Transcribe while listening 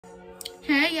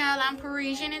Hey y'all, I'm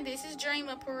Parisian and this is Dream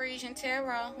of Parisian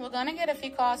Tarot. We're gonna get a few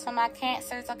cards from my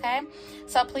Cancers, okay?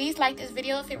 So please like this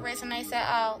video if it resonates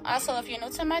at all. Also, if you're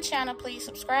new to my channel, please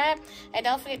subscribe and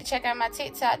don't forget to check out my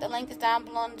TikTok. The link is down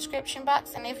below in the description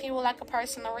box. And if you would like a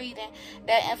personal reading,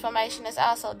 that information is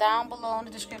also down below in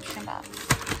the description box.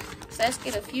 So let's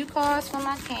get a few cards from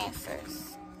my Cancers.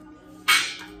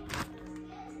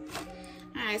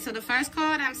 Alright, so the first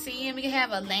card I'm seeing, we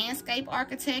have a landscape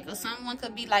architect, or someone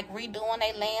could be like redoing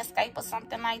a landscape or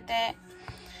something like that.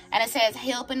 And it says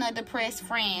helping a depressed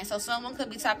friend. So someone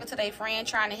could be talking to their friend,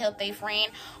 trying to help their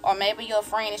friend, or maybe your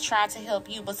friend is trying to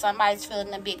help you, but somebody's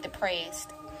feeling a bit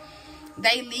depressed.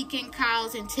 They leaking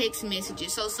calls and text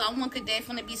messages. So someone could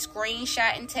definitely be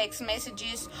screenshotting text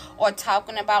messages or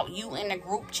talking about you in a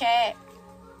group chat.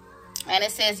 And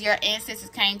it says your ancestors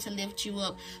came to lift you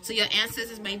up. So your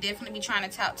ancestors may definitely be trying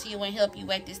to talk to you and help you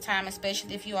at this time,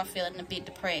 especially if you are feeling a bit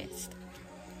depressed.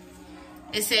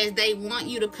 It says they want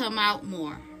you to come out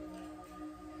more.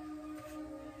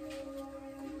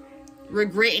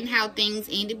 Regretting how things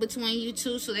ended between you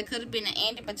two. So there could have been an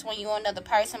ending between you and another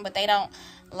person, but they don't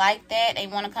like that. They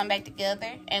want to come back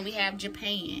together. And we have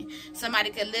Japan.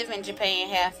 Somebody could live in Japan,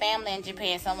 have family in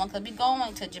Japan. Someone could be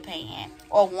going to Japan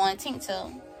or wanting to.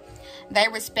 They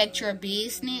respect your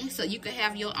business, so you could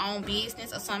have your own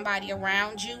business, or somebody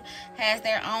around you has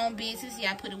their own business.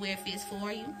 Yeah, I put it where it fits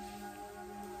for you.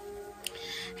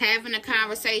 Having a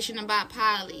conversation about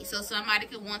poly. So somebody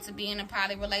could want to be in a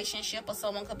poly relationship, or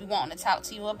someone could be wanting to talk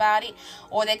to you about it,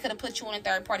 or they could have put you in a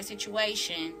third-party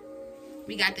situation.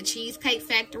 We got the Cheesecake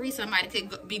Factory. Somebody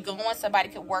could be going, somebody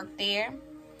could work there.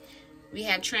 We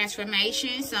have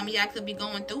transformation. Some of y'all could be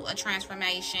going through a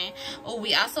transformation. Oh,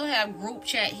 we also have group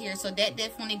chat here. So that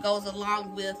definitely goes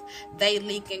along with they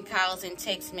leaking calls and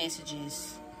text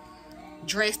messages.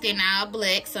 Dressed in all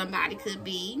black. Somebody could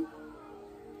be.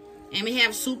 And we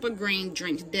have super green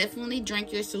drinks. Definitely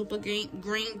drink your super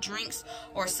green drinks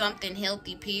or something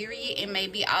healthy, period. It may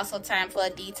be also time for a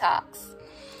detox.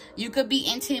 You could be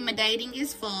intimidating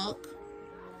as fuck.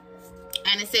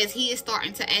 And it says he is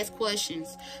starting to ask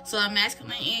questions. So a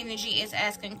masculine energy is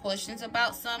asking questions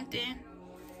about something.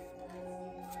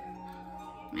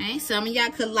 Right? Some of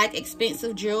y'all could like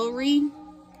expensive jewelry.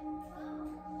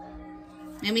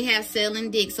 And we have selling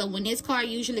dick. So when this card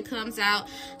usually comes out,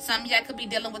 some of y'all could be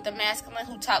dealing with a masculine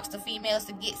who talks to females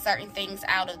to get certain things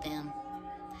out of them.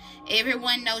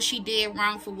 Everyone knows she did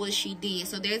wrong for what she did.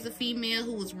 So there's a female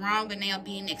who was wrong and they are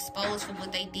being exposed for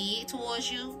what they did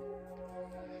towards you.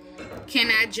 Can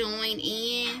I join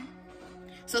in?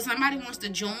 So somebody wants to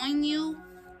join you.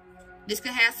 This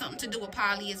could have something to do with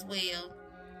poly as well.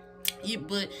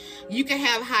 But you can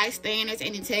have high standards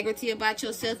and integrity about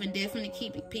yourself and definitely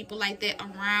keep people like that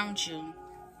around you.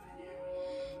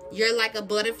 You're like a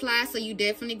butterfly, so you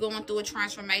definitely going through a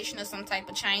transformation or some type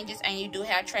of changes, and you do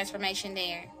have transformation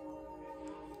there.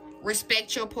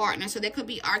 Respect your partner. So there could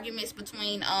be arguments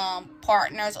between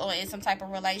partners or in some type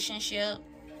of relationship.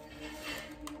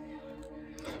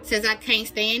 Says I can't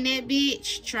stand that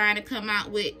bitch. Trying to come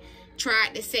out with,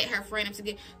 tried to set her friend up to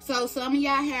get. So some of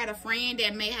y'all had a friend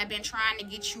that may have been trying to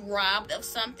get you robbed of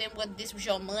something. Whether this was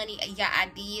your money, your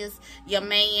ideas, your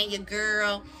man, your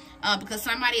girl. Because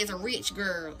somebody is a rich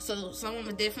girl. So someone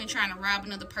was definitely trying to rob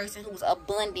another person who's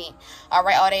abundant.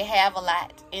 Alright, or they have a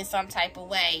lot in some type of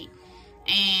way.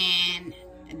 And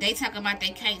they talk about they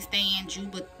can't stand you,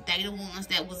 but they the ones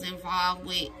that was involved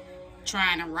with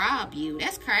trying to rob you.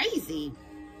 That's crazy.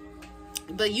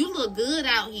 But you look good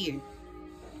out here.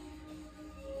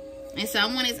 And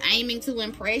someone is aiming to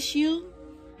impress you.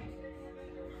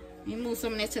 Let me move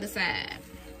some of this to the side.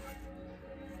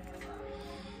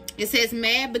 It says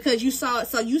mad because you saw it.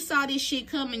 So you saw this shit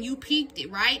coming. You peeped it,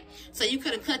 right? So you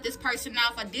could have cut this person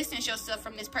off or distanced yourself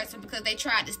from this person because they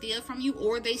tried to steal from you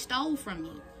or they stole from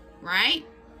you, right?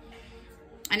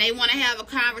 And they want to have a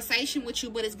conversation with you,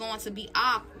 but it's going to be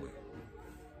awkward.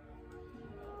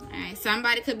 Alright,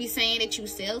 somebody could be saying that you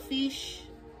selfish.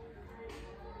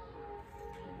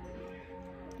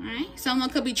 Alright, someone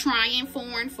could be trying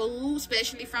foreign food,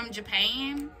 especially from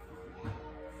Japan.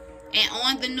 And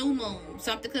on the new moon,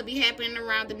 something could be happening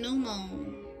around the new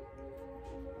moon.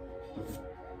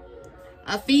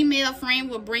 A female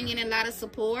friend will bring in a lot of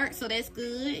support, so that's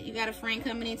good. You got a friend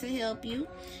coming in to help you.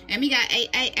 And we got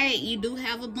 888. You do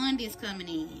have abundance coming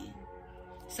in.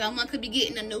 Someone could be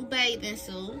getting a new bathing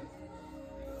suit.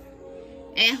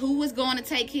 And who is going to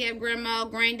take care of grandma or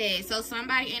granddad? So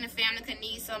somebody in the family could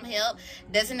need some help.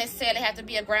 Doesn't necessarily have to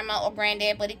be a grandma or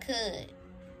granddad, but it could.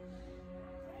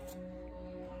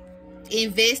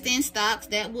 Invest in stocks.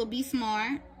 That will be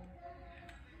smart.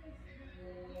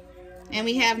 And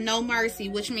we have no mercy,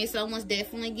 which means someone's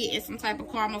definitely getting some type of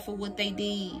karma for what they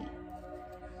did.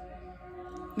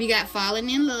 We got falling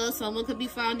in love. Someone could be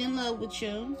falling in love with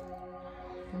you,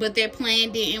 but their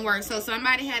plan didn't work. So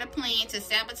somebody had a plan to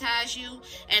sabotage you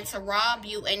and to rob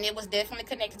you, and it was definitely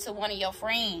connected to one of your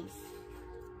friends.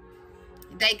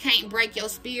 They can't break your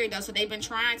spirit, though, so they've been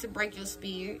trying to break your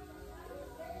spirit.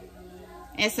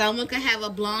 And someone could have a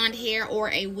blonde hair or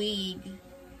a wig.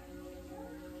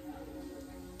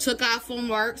 Took off from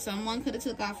work. Someone could have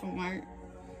took off from work.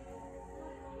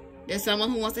 There's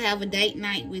someone who wants to have a date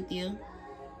night with you.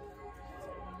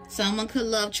 Someone could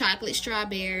love chocolate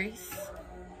strawberries.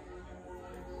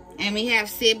 And we have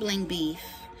sibling beef.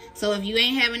 So if you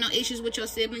ain't having no issues with your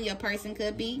sibling, your person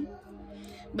could be.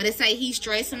 But it say he's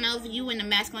stressing over you, and the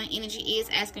masculine energy is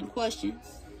asking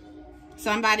questions.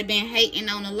 Somebody been hating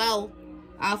on the low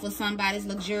off of somebody's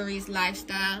luxurious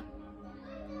lifestyle.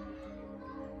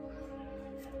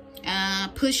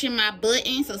 Pushing my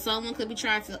button, so someone could be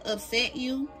trying to upset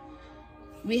you.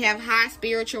 We have high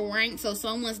spiritual rank, so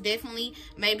someone's definitely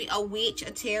maybe a witch,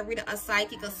 a tarot, a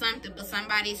psychic, or something, but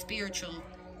somebody is spiritual.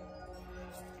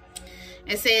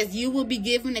 It says you will be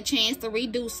given a chance to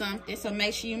redo something, so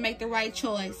make sure you make the right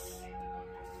choice.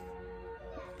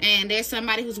 And there's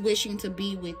somebody who's wishing to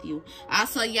be with you.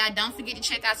 Also, y'all, don't forget to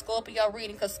check out Scorpio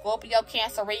reading, because Scorpio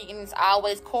Cancer readings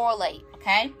always correlate,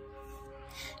 okay?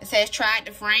 It says tried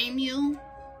to frame you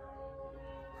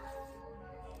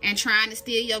and trying to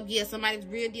steal your gift. Somebody's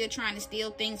real deal trying to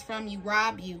steal things from you,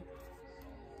 rob you.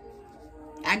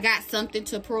 I got something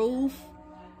to prove.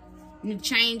 You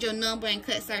change your number and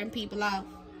cut certain people off.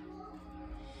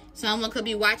 Someone could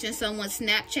be watching someone's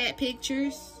Snapchat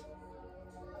pictures.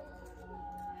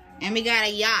 And we got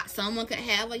a yacht. Someone could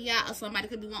have a yacht, or somebody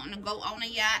could be wanting to go on a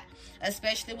yacht,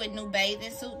 especially with new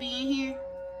bathing suit being here.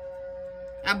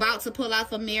 About to pull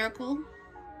off a miracle.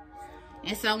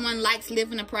 And someone likes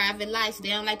living a private life, so they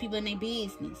don't like people in their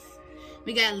business.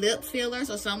 We got lip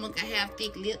fillers, or someone can have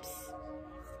thick lips.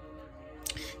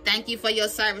 Thank you for your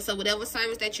service. So whatever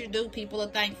service that you do, people are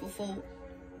thankful for.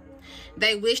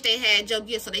 They wish they had your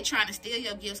gifts, so they trying to steal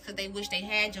your gifts because they wish they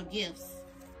had your gifts.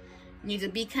 You need to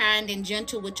be kind and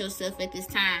gentle with yourself at this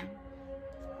time.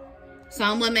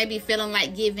 Someone may be feeling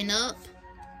like giving up,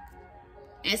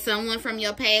 and someone from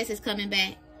your past is coming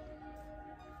back.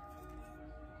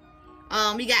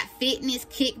 We got fitness,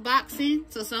 kickboxing.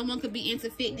 So someone could be into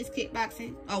fitness,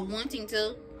 kickboxing, or wanting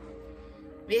to.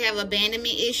 We have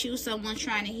abandonment issues someone's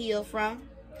trying to heal from.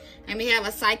 And we have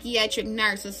a psychiatric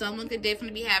nurse. So someone could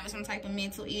definitely be having some type of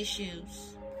mental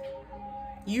issues.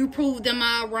 You proved them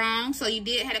all wrong. So you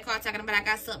did have a card talking about I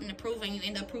got something to prove, and you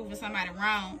end up proving somebody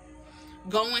wrong.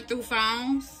 Going through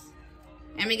phones.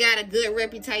 And we got a good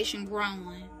reputation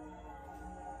growing.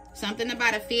 Something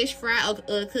about a fish fry,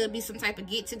 or it could be some type of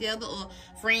get-together, or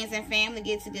friends and family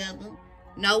get-together.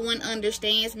 No one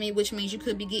understands me, which means you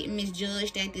could be getting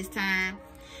misjudged at this time.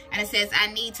 And it says,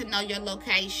 I need to know your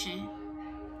location.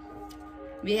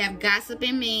 We have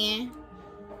gossiping men.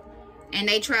 And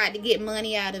they tried to get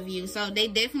money out of you. So they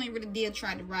definitely really did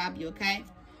try to rob you, okay?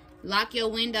 Lock your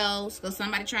windows, because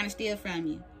somebody trying to steal from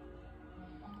you.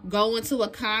 Go into a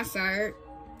concert.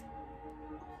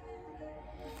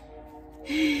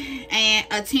 And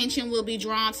attention will be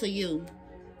drawn to you.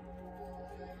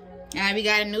 Alright, we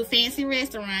got a new fancy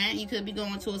restaurant. You could be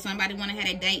going to, somebody want to have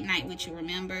a date night with you,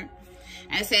 remember?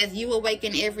 And it says you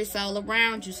awaken every soul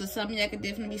around you. So some of you could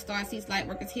definitely be starseeds, light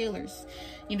workers, healers.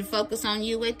 You need to focus on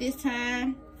you at this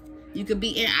time. You could be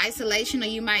in isolation, or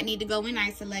you might need to go in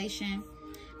isolation.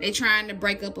 They're trying to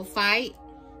break up a fight.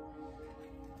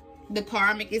 The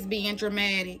karmic is being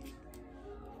dramatic.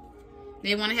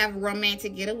 They want to have a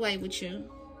romantic getaway with you.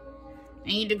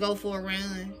 And you need to go for a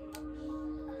run.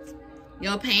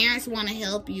 Your parents want to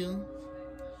help you.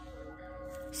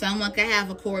 Someone could have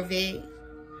a Corvette.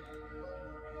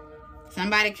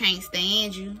 Somebody can't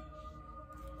stand you.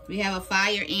 We have a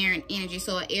fire energy.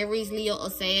 So an Aries, Leo, or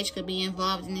Sag could be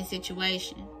involved in this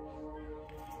situation.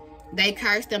 They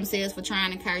curse themselves for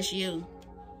trying to curse you.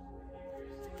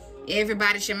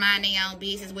 Everybody should mind their own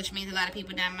business, which means a lot of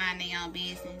people don't mind their own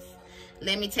business.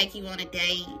 Let me take you on a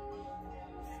date.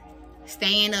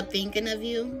 Staying up thinking of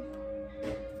you.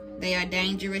 They are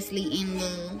dangerously in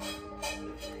love.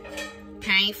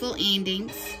 Painful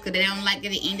endings, because they don't like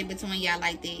that it ended between y'all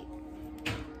like that.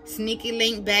 Sneaky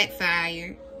link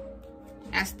backfired.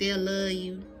 I still love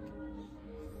you.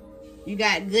 You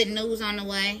got good news on the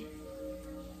way.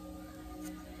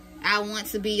 I want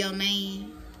to be your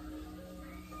man.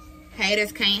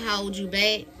 Haters can't hold you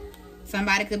back.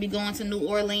 Somebody could be going to New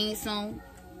Orleans soon.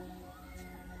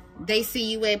 They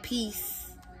see you at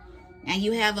peace. And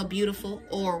you have a beautiful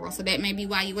aura. So that may be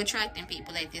why you're attracting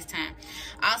people at this time.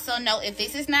 Also know, if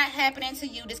this is not happening to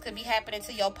you, this could be happening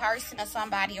to your person or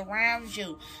somebody around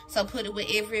you. So put it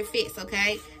wherever it fits,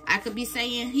 okay? I could be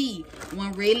saying he,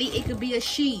 when really it could be a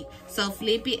she. So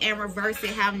flip it and reverse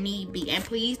it how need be. And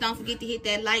please don't forget to hit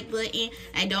that like button.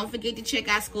 And don't forget to check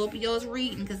out Scorpio's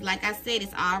reading. Because like I said,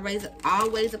 it's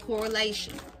always a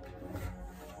correlation.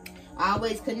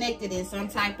 Always connected in some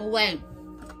type of way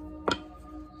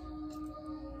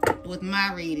with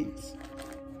my readings.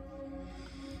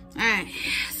 Alright,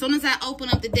 as soon as I open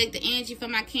up the deck, the energy for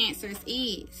my Cancers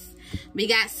is, we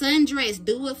got sundress,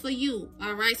 do it for you.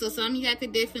 Alright, so some of y'all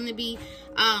could definitely be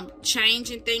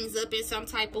changing things up in some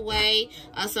type of way.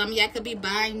 Some of y'all could be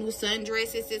buying new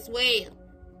sundresses as well.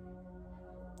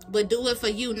 But do it for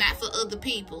you, not for other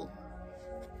people.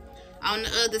 On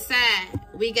the other side,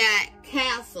 we got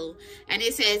Castle. And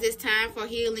it says it's time for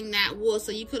healing, not war.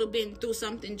 So you could have been through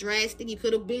something drastic. You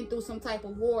could have been through some type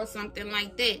of war or something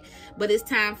like that. But it's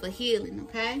time for healing,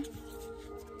 okay?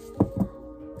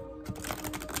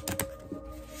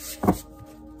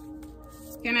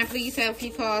 Can I please have a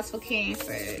few cards for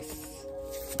Cancers?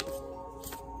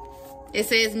 It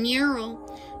says mural.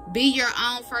 Be your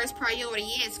own first priority.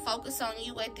 Yes, focus on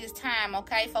you at this time,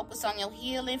 okay? Focus on your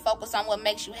healing. Focus on what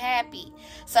makes you happy.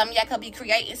 Some of y'all could be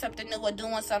creating something new or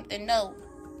doing something new.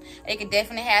 It could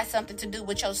definitely have something to do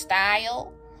with your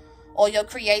style or your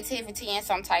creativity in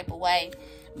some type of way.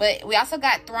 But we also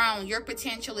got throne. Your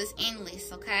potential is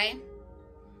endless, okay?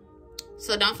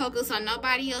 So don't focus on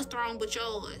nobody else's throne but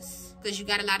yours. Because you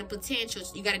got a lot of potential.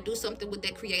 You got to do something with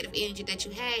that creative energy that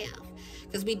you have.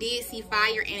 Because we did see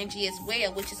fire energy as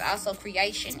well, which is also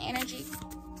creation energy.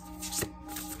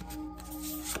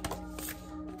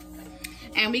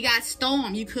 And we got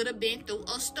storm. You could have been through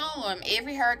a storm.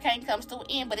 Every hurricane comes to an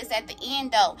end, but it's at the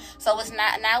end though. So it's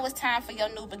not, now it's time for your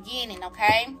new beginning,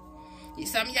 okay?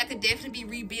 Some of y'all could definitely be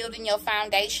rebuilding your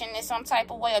foundation in some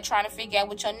type of way, or trying to figure out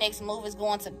what your next move is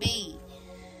going to be.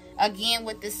 Again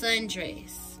with the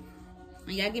sundress.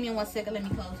 Y'all give me 1 second, let me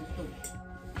close the door.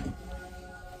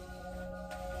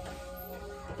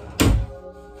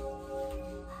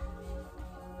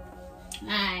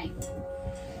 Alright.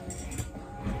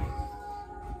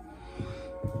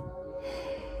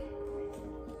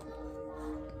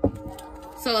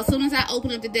 So as soon as I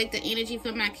open up the deck, the energy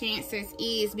for my Cancers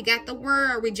is, we got the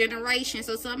word regeneration.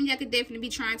 So some of y'all could definitely be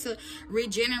trying to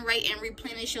regenerate and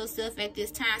replenish yourself at this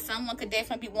time. Someone could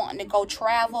definitely be wanting to go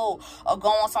travel or go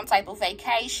on some type of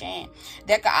vacation.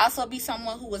 There could also be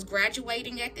someone who was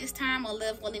graduating at this time or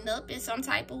leveling up in some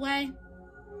type of way.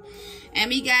 And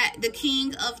we got the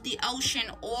King of the Ocean,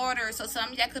 order. So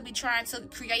some of y'all could be trying to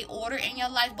create order in your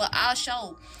life, but I'll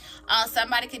show.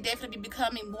 Somebody could definitely be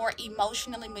becoming more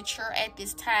emotionally mature at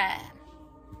this time.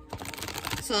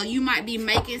 So you might be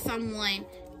making someone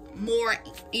more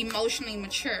emotionally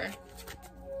mature.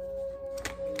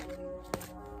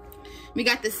 We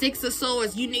got the Six of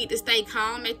Swords. You need to stay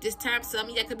calm at this time. Some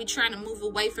of y'all could be trying to move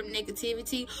away from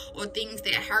negativity or things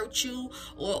that hurt you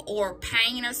or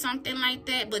pain or something like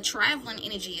that. But traveling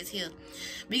energy is here.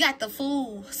 We got the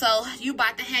Fool. So you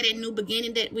about to have that new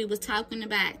beginning that we was talking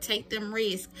about. Take them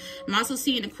risks. I'm also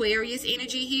seeing Aquarius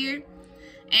energy here.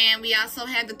 And we also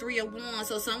have the Three of Wands.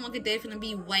 So someone could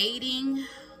definitely be waiting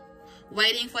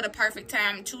for the perfect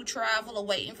time to travel, or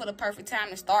waiting for the perfect time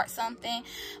to start something.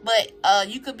 But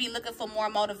you could be looking for more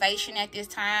motivation at this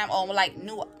time, or like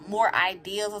more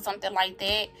ideas or something like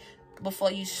that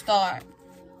before you start.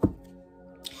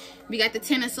 We got the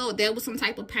Ten of Swords. There was some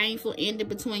type of painful ending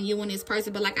between you and this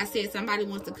person, but like I said, somebody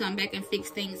wants to come back and fix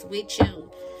things with you.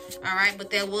 All right, but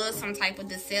there was some type of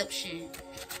deception.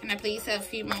 Can I please have a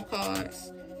few more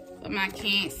cards for my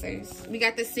Cancers? We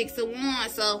got the Six of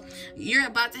Wands. So you're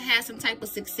about to have some type of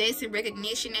success and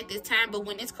recognition at this time, but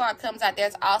when this card comes out,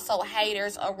 there's also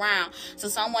haters around. So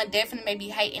someone definitely may be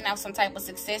hating out some type of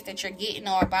success that you're getting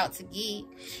or about to get.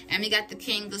 And we got the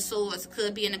King of Swords.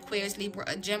 Could be an Aquarius,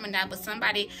 Libra, or Gemini, but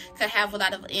somebody could have a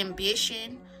lot of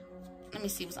ambition. Let me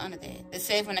see what's under that. The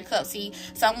Seven of Cups. See,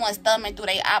 someone's thumbing through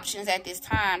their options at this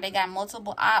time. They got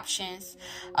multiple options,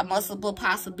 multiple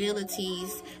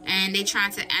possibilities, and they're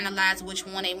trying to analyze which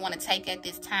one they want to take at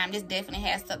this time. This definitely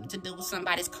has something to do with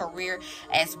somebody's career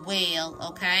as well,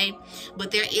 okay?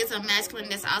 But there is a masculine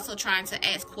that's also trying to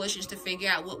ask questions to figure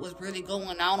out what was really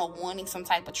going on, or wanting some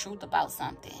type of truth about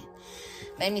something.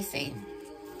 Let me see.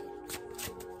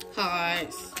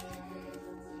 Cards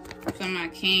for my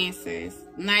Cancers.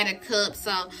 Knight of Cups.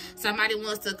 So somebody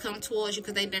wants to come towards you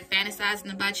because they've been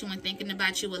fantasizing about you and thinking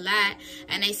about you a lot,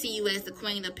 and they see you as the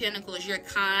Queen of Pentacles. You're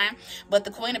kind, but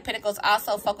the Queen of Pentacles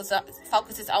also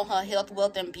focuses on her health,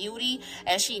 wealth, and beauty,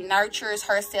 and she nurtures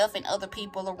herself and other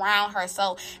people around her.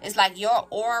 So it's like your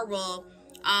aura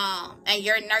and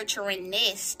your nurturing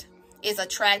nest is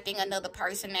attracting another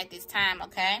person at this time,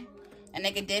 okay? And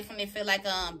they can definitely feel like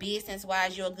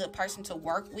business-wise, you're a good person to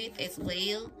work with as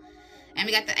well. And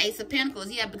we got the Ace of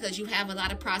Pentacles, yeah, because you have a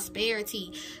lot of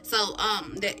prosperity. So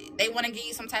they want to give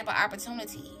you some type of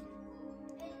opportunity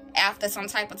after some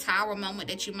type of tower moment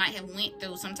that you might have went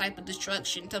through, some type of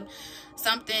destruction, to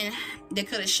something that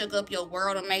could have shook up your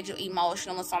world or made you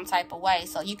emotional in some type of way.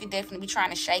 So you could definitely be trying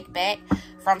to shake back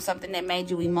from something that made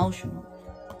you emotional.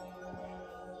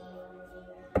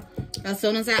 As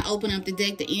soon as I open up the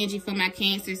deck, the energy for my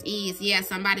Cancers is, yeah,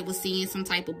 somebody was seeing some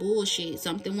type of bullshit.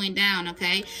 Something went down,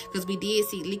 okay? Because we did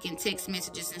see leaking text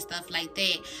messages and stuff like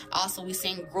that. Also, we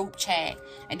seen group chat.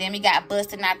 And then we got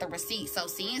busting out the receipt. So,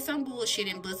 seeing some bullshit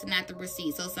and busting out the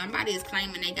receipt. So, somebody is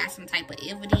claiming they got some type of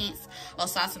evidence or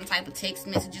saw some type of text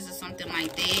messages or something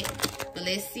like that. But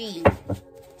let's see.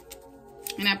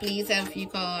 Can I please have a few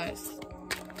cards?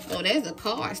 Oh, there's a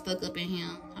card stuck up in here.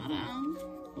 Hold on.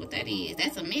 What that is?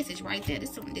 That's a message right there.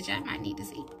 That's something that y'all might need to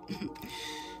see.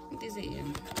 What this is?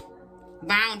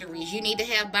 Boundaries. You need to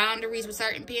have boundaries with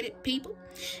certain people.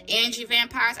 Energy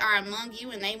vampires are among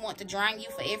you, and they want to drain you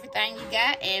for everything you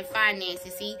got. And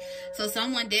finances. See, so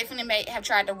someone definitely may have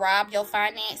tried to rob your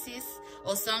finances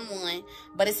or someone,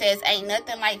 but it says ain't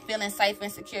nothing like feeling safe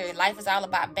and secure. Life is all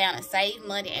about balance. Save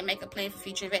money and make a plan for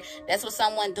future investment. That's what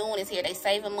someone doing is here. They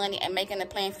saving money and making a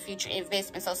plan for future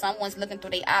investment. So someone's looking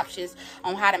through their options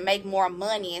on how to make more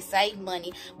money and save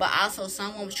money, but also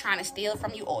someone was trying to steal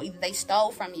from you, or either they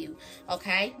stole from you.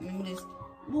 Okay, move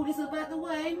this up out the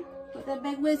way, put that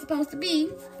back where it's supposed to be.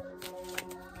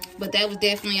 But that was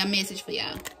definitely a message for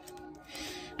y'all. All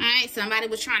right, somebody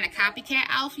was trying to copycat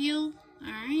off you.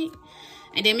 All right.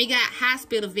 And then we got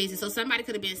hospital visits. So somebody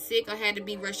could have been sick or had to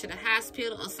be rushed to the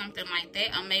hospital or something like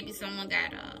that. Or maybe someone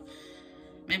got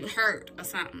maybe hurt or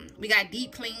something. We got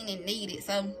deep cleaning needed.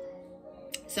 So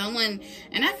someone,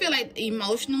 and I feel like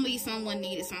emotionally someone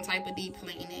needed some type of deep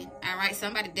cleaning. All right,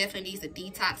 somebody definitely needs a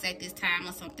detox at this time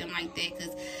or something like that,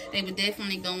 because they were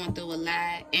definitely going through a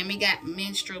lot. And we got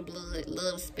menstrual blood,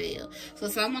 love spell. So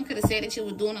someone could have said that you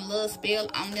were doing a love spell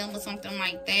on them or something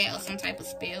like that, or some type of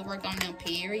spell work on them,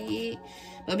 period.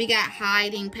 But we got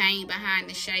hiding pain behind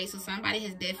the shade. So somebody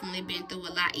has definitely been through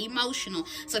a lot emotional.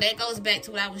 So that goes back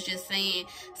to what I was just saying.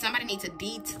 Somebody needs a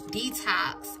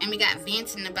detox. And we got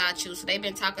venting about you. So they've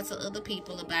been talking to other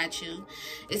people about you.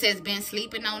 It says been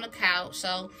sleeping on the couch.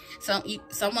 So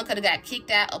someone could have got kicked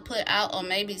out or put out. Or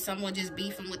maybe someone just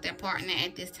beefing with their partner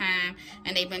at this time.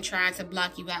 And they've been trying to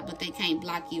block you out, but they can't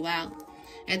block you out.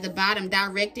 At the bottom,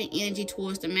 directing energy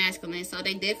towards the masculine. So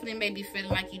they definitely may be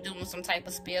feeling like you're doing some type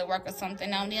of spell work or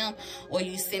something on them, or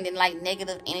you sending like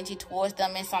negative energy towards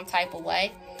them in some type of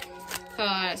way.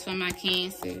 Cards for my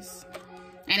Cancers.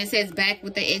 And it says back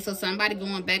with the ex. So somebody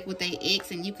going back with their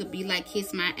ex, and you could be like,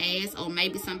 kiss my ass. Or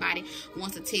maybe somebody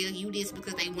wants to tell you this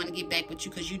because they want to get back with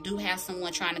you, because you do have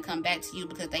someone trying to come back to you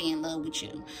because they in love with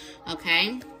you.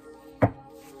 Okay.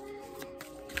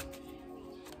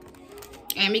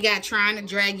 And we got trying to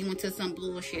drag you into some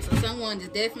bullshit. So someone is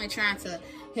definitely trying to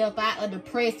help out a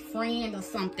depressed friend or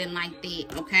something like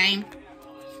that, okay?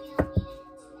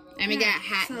 And we got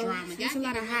hot drama. There's a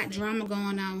lot of hot drama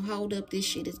going on. Hold up, this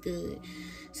shit is good.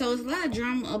 So it's a lot of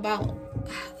drama about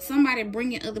somebody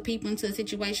bringing other people into a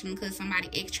situation because somebody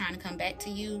ex trying to come back to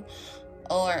you.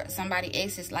 Or somebody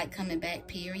else is like coming back,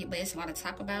 period. But it's a lot of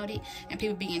talk about it. And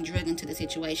people being drugged into the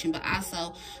situation. But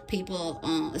also people,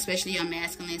 especially your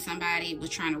masculine, somebody was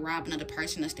trying to rob another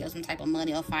person or steal some type of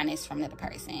money or finance from another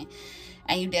person.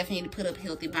 And you definitely need to put up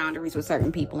healthy boundaries with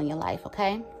certain people in your life,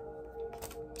 okay?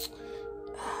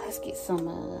 Let's get some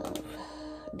of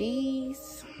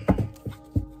these.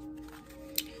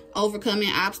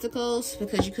 Overcoming obstacles,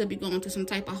 because you could be going through some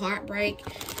type of heartbreak.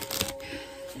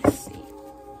 Let's see.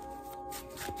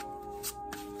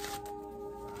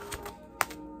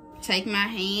 Take my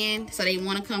hand. So they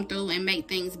want to come through and make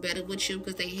things better with you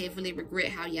because they heavily regret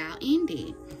how y'all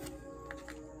ended.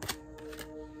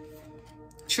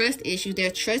 Trust issues. There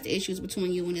are trust issues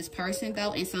between you and this person,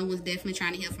 though. And someone's definitely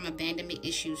trying to heal from abandonment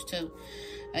issues, too.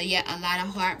 Yeah, a lot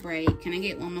of heartbreak. Can I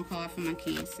get one more card for my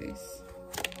Cancers?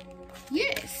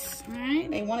 Yes. All right.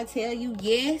 They want to tell you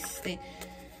yes. They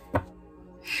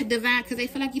divine, because they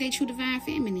feel like you're their true divine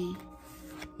feminine.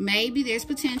 Maybe there's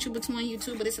potential between you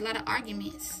two, but it's a lot of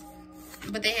arguments.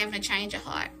 But they having a change of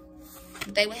heart.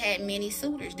 But they would have many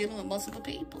suitors dealing with multiple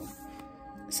people.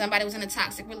 Somebody was in a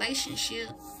toxic relationship.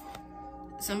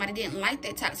 Somebody didn't like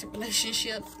that toxic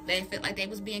relationship. They felt like they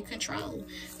was being controlled.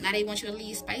 Now they want you to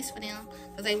leave space for them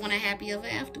because they want a happy ever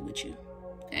after with you.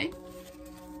 Okay?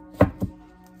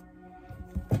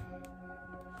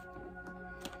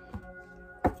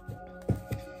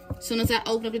 As soon as I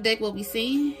open up the deck, what we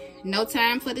see? No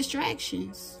time for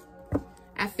distractions.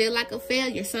 I feel like a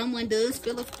failure. Someone does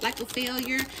feel like a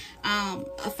failure,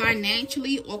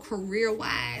 financially or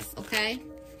career-wise, okay?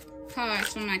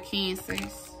 Cards for my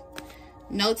Cancers.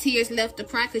 No tears left to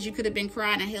cry because you could have been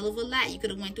crying a hell of a lot. You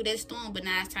could have went through that storm, but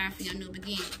now it's time for your new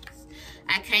beginnings.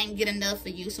 I can't get enough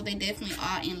of you, so they definitely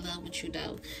are in love with you,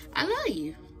 though. I love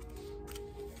you.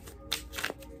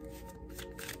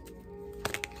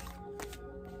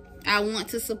 I want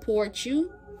to support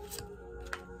you.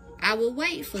 I will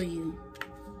wait for you.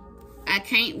 I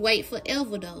can't wait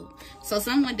forever, though. So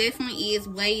someone definitely is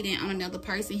waiting on another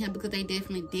person here because they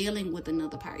definitely dealing with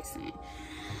another person.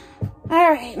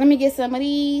 All right, let me get some of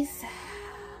these.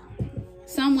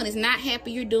 Someone is not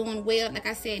happy you're doing well. Like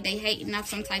I said, they hating off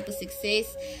some type of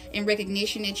success and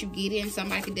recognition that you get in.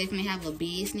 Somebody could definitely have a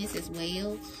business as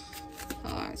well.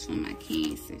 Cards for my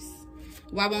Cancers.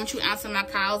 Why won't you answer my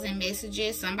calls and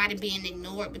messages? Somebody being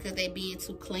ignored because they being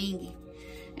too clingy.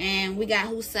 And we got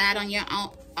whose side on your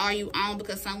own are you on,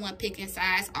 because someone picking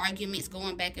sides, arguments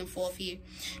going back and forth here.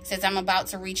 It says, I'm about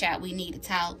to reach out. We need to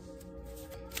talk.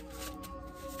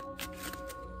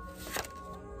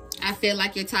 I feel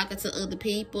like you're talking to other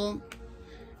people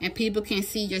and people can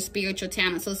see your spiritual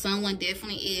talent. So someone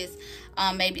definitely is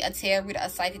maybe a tarot reader, a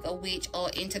psychic, a witch, or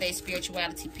into their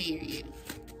spirituality, period.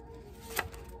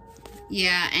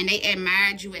 Yeah, and they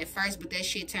admired you at first, but that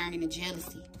shit turned into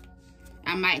jealousy.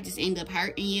 I might just end up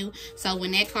hurting you. So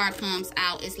when that card comes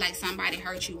out, it's like somebody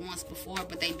hurt you once before,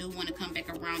 but they do want to come back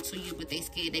around to you, but they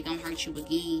scared they're going to hurt you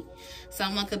again.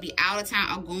 Someone could be out of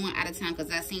town or going out of town,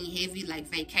 because I seen heavy like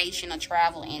vacation or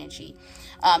travel energy.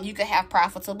 You could have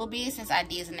profitable business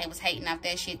ideas, and they was hating off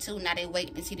that shit too. Now they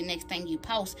waiting to see the next thing you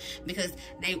post, because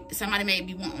somebody may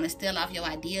be wanting to steal off your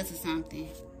ideas or something.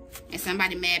 And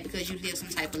somebody mad because you live some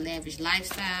type of lavish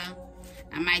lifestyle.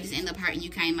 I might just end up hurting you,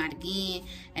 came out again,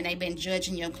 and they've been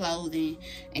judging your clothing.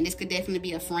 And this could definitely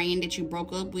be a friend that you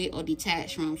broke up with or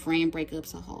detached from. Friend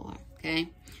breakups are hard, okay?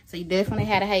 So you definitely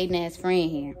had a hating-ass friend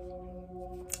here.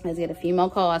 Let's get a few more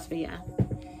cards for y'all.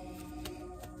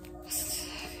 As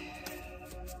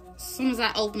soon as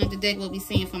I open up the deck, we'll be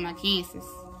seeing for my Cancers.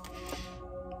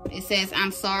 It says,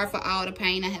 I'm sorry for all the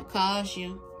pain I have caused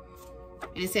you.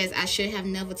 And it says, I should have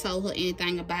never told her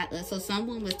anything about us. So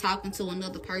someone was talking to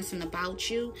another person about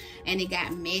you, and it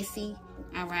got messy,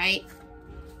 all right?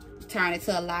 Turned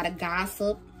into a lot of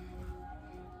gossip.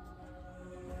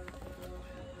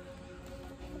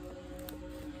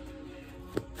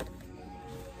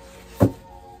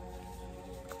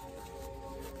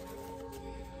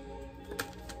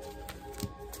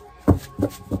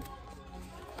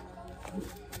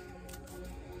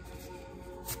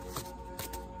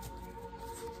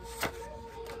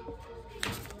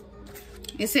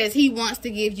 It says he wants to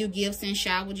give you gifts and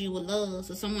shower you with love.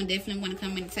 So someone definitely want to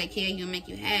come in and take care of you and make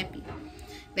you happy.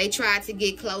 They tried to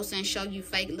get close and show you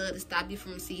fake love to stop you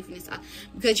from receiving this.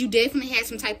 Because you definitely had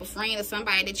some type of friend or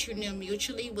somebody that you knew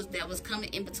mutually that was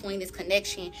coming in between this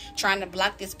connection, trying to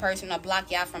block this person or block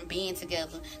y'all from being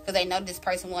together. Because they know this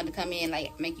person wanted to come in,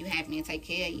 like, make you happy and take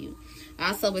care of you.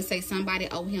 Also, it say somebody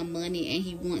owe him money and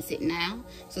he wants it now.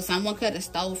 So someone could have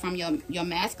stole from your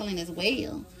masculine as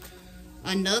well.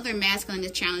 Another masculine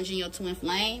is challenging your twin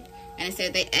flame. And it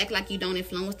said they act like you don't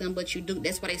influence them, but you do.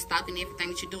 That's why they stalking everything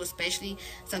that you do, especially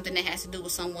something that has to do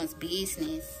with someone's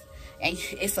business. And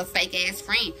it's a fake-ass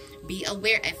friend. Be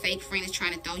aware, a fake friend is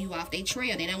trying to throw you off their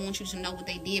trail. They don't want you to know what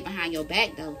they did behind your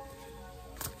back, though.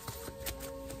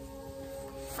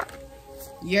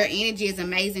 Your energy is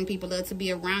amazing. People love to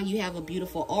be around you. Have a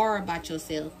beautiful aura about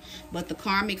yourself. But the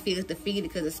karmic feels defeated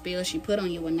because the spells she put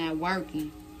on you are not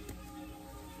working.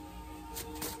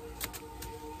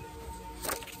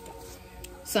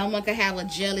 Someone could have a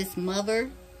jealous mother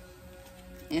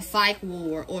in psych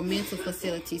ward or mental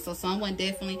facility. So someone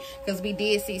definitely, because we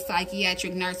did see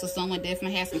psychiatric nurse, so someone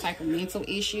definitely has some type of mental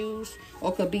issues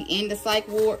or could be in the psych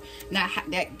ward. Now,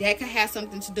 that could have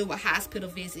something to do with hospital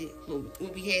visit.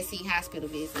 What we had seen hospital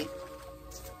visit.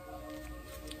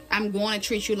 I'm going to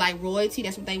treat you like royalty.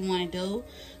 That's what they want to do.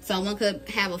 Someone could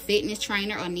have a fitness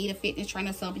trainer or need a fitness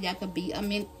trainer. Some of y'all could be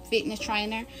a fitness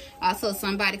trainer. Also,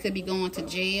 somebody could be going to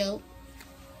jail.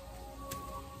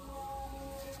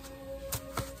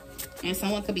 And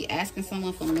someone could be asking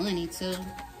someone for money, too.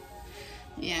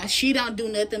 Yeah, she don't do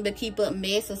nothing but keep up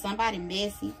mess. So somebody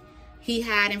messy. He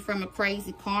hiding from a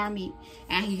crazy karmic,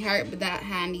 and he hurt without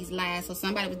hiding these lies. So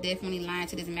somebody was definitely lying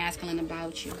to this masculine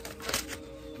about you.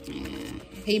 Yeah.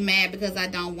 He mad because I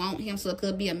don't want him. So it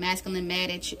could be a masculine mad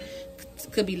at you.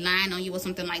 Could be lying on you or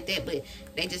something like that. But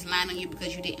they just lying on you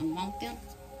because you didn't want them.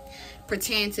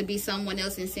 Pretend to be someone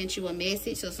else and sent you a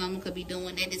message. So someone could be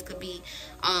doing that. This could be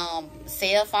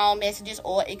cell phone messages,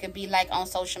 or it could be like on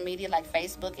social media like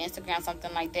Facebook, Instagram,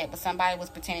 something like that. But somebody was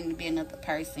pretending to be another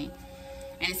person.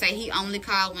 And say he only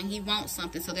called when he wants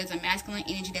something. So there's a masculine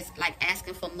energy that's like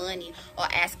asking for money or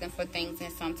asking for things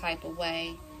in some type of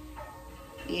way.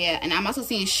 Yeah, and I'm also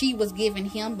seeing she was giving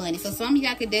him money. So some of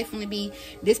y'all could definitely be,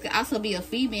 this could also be a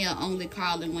female only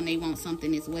calling when they want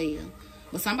something as well.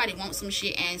 But somebody wants some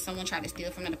shit and someone tried to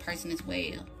steal from another person as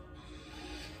well.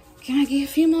 Can I get a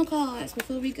few more cards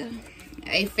before we go?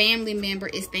 A family member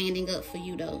is standing up for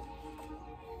you though.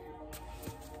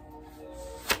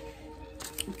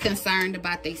 Concerned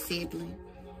about their sibling.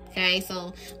 Okay,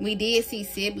 so we did see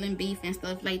sibling beef and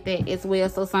stuff like that as well.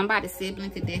 So somebody's sibling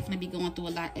could definitely be going through a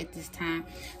lot at this time.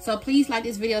 So please like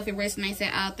this video if it resonates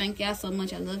at all. Thank y'all so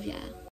much. I love y'all.